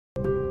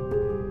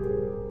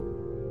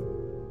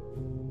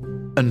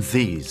And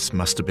these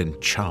must have been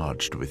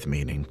charged with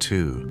meaning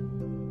too.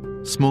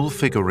 Small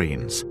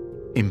figurines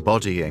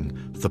embodying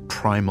the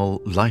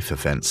primal life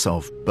events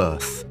of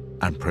birth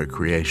and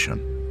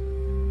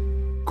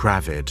procreation.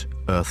 Gravid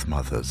earth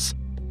mothers,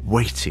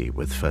 weighty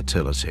with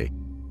fertility,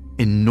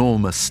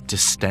 enormous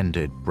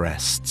distended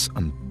breasts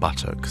and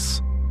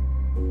buttocks.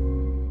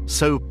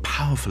 So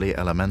powerfully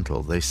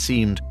elemental they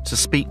seemed to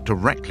speak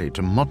directly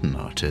to modern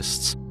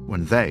artists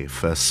when they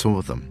first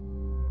saw them.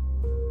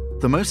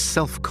 The most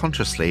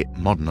self-consciously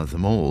modern of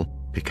them all,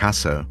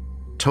 Picasso,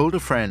 told a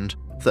friend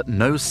that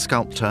no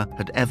sculptor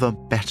had ever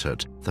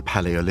bettered the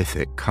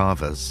Paleolithic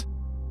carvers.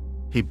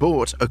 He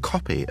bought a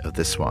copy of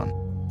this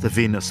one, the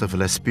Venus of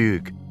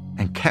Lespugue,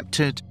 and kept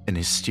it in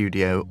his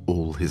studio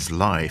all his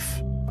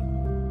life.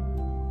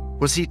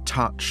 Was he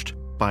touched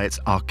by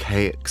its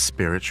archaic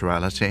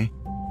spirituality?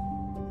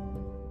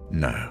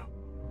 No.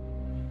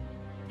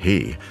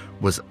 He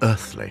was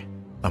earthly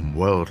and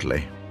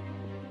worldly,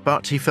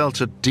 but he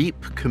felt a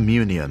deep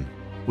communion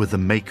with the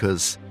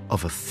makers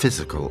of a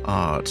physical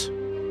art,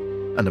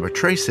 and there were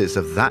traces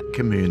of that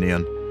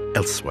communion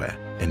elsewhere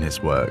in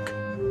his work.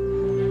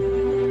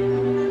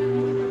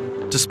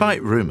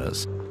 Despite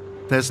rumours,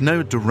 there's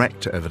no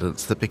direct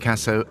evidence that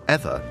Picasso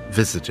ever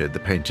visited the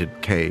painted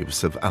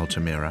caves of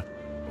Altamira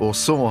or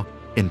saw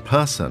in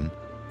person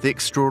the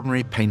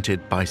extraordinary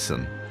painted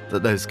bison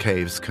that those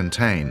caves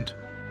contained.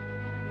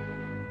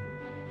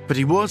 But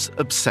he was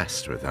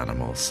obsessed with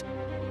animals.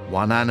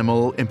 One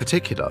animal in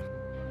particular,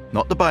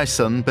 not the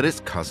bison, but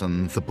its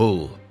cousin, the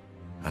bull,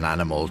 an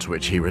animal to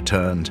which he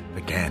returned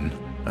again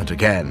and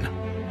again.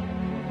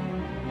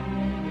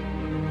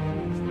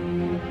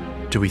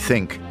 Do we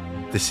think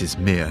this is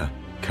mere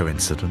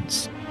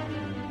coincidence?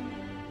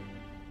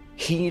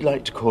 He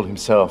liked to call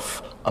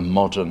himself a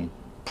modern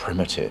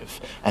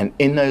primitive, and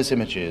in those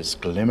images,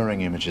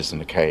 glimmering images in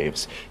the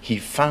caves, he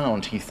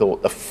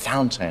thought, the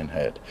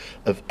fountainhead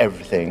of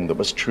everything that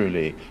was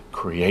truly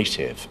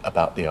creative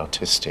about the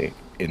artistic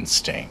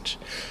instinct.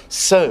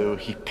 So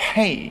he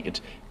paid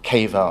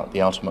cave art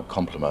the ultimate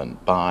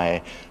compliment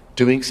by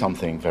doing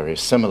something very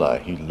similar.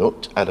 He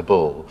looked at a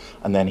bull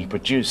and then he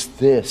produced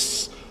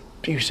this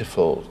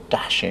beautiful,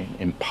 dashing,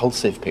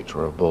 impulsive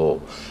picture of a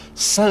bull,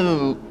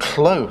 so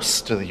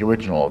close to the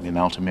original in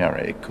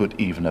Altamira it could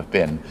even have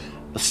been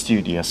a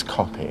studious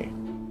copy.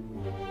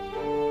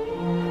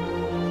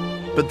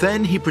 But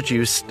then he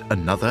produced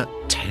another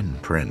 10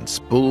 prints,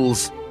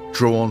 bulls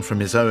drawn from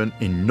his own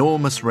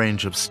enormous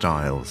range of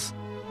styles,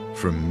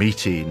 from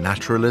meaty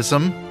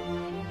naturalism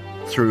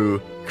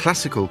through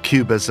classical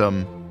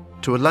cubism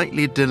to a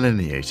lightly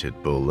delineated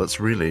bull that's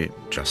really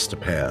just a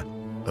pair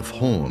of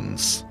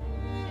horns.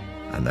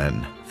 And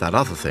then that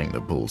other thing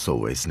that bulls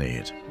always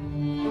need.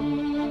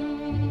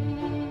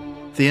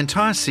 The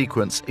entire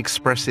sequence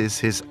expresses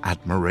his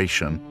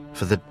admiration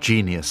for the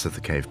genius of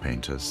the cave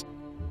painters,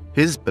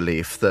 his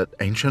belief that,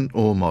 ancient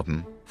or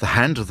modern, the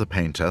hand of the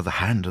painter, the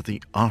hand of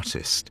the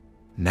artist,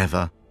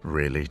 never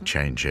really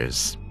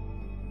changes.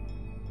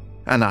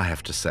 And I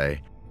have to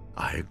say,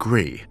 I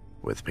agree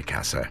with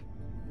Picasso.